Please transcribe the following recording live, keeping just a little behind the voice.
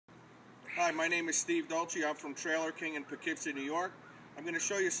Hi, my name is Steve Dolce. I'm from Trailer King in Poughkeepsie, New York. I'm going to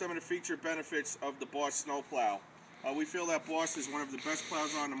show you some of the feature benefits of the Boss snow plow. We feel that Boss is one of the best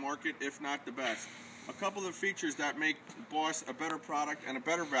plows on the market, if not the best. A couple of features that make Boss a better product and a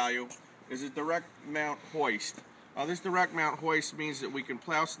better value is a direct mount hoist. This direct mount hoist means that we can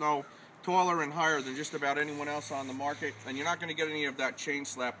plow snow taller and higher than just about anyone else on the market, and you're not going to get any of that chain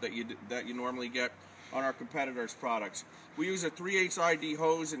slap that you normally get on our competitors' products. We use a 3/8 ID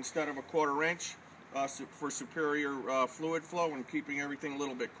hose instead of a 1/4 inch for superior fluid flow and keeping everything a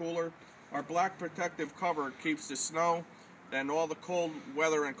little bit cooler. Our black protective cover keeps the snow and all the cold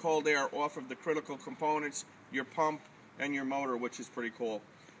weather and cold air off of the critical components, your pump and your motor, which is pretty cool.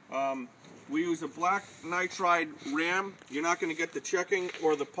 We use a black nitride ram. You're not going to get the checking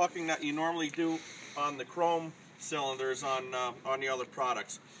or the pucking that you normally do on the chrome cylinders on the other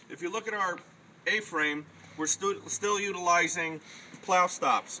products. If you look at our A-frame, we're still utilizing plow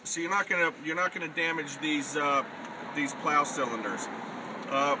stops, so you're not gonna damage these plow cylinders.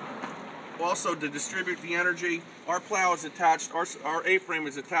 Also, to distribute the energy, our plow is attached. Our A-frame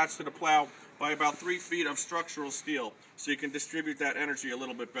is attached to the plow by about 3 feet of structural steel, so you can distribute that energy a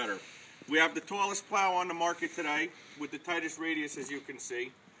little bit better. We have the tallest plow on the market today with the tightest radius, as you can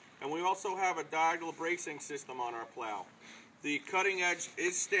see, and we also have a diagonal bracing system on our plow. The cutting edge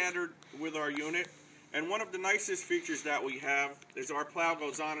is standard with our unit, and one of the nicest features that we have is our plow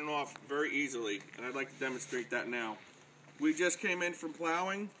goes on and off very easily, and I'd like to demonstrate that now. We just came in from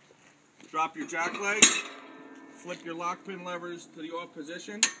plowing. Drop your jack leg, flip your lock pin levers to the off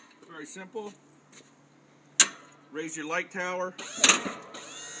position, very simple. Raise your light tower.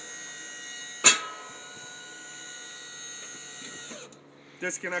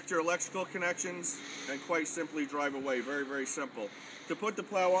 Disconnect your electrical connections and quite simply drive away. Very, very simple. To put the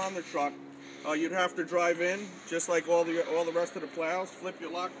plow on the truck, you'd have to drive in just like all the rest of the plows. Flip your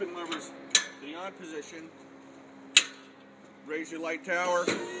lock pin levers to the on position. Raise your light tower.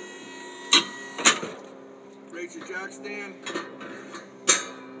 Raise your jack stand.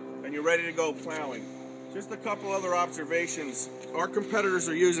 And you're ready to go plowing. Just a couple other observations. Our competitors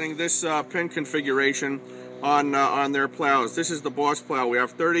are using this pin configuration on their plows. This is the Boss plow. We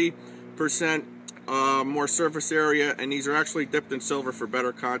have 30% more surface area, and these are actually dipped in silver for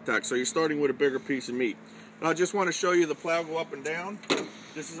better contact. So you're starting with a bigger piece of meat. And I just want to show you the plow go up and down.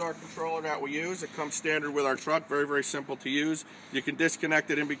 This is our controller that we use. It comes standard with our truck. Very, very simple to use. You can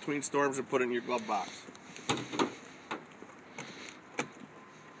disconnect it in between storms and put it in your glove box.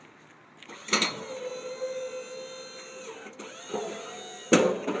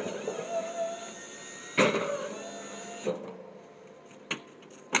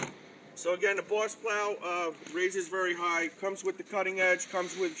 So again, the Boss plow raises very high, comes with the cutting edge,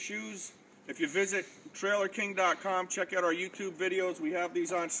 comes with shoes. If you visit trailerking.com, check out our YouTube videos. We have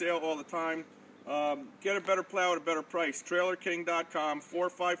these on sale all the time. Get a better plow at a better price. trailerking.com,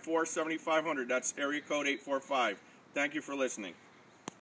 454-7500. That's area code 845. Thank you for listening.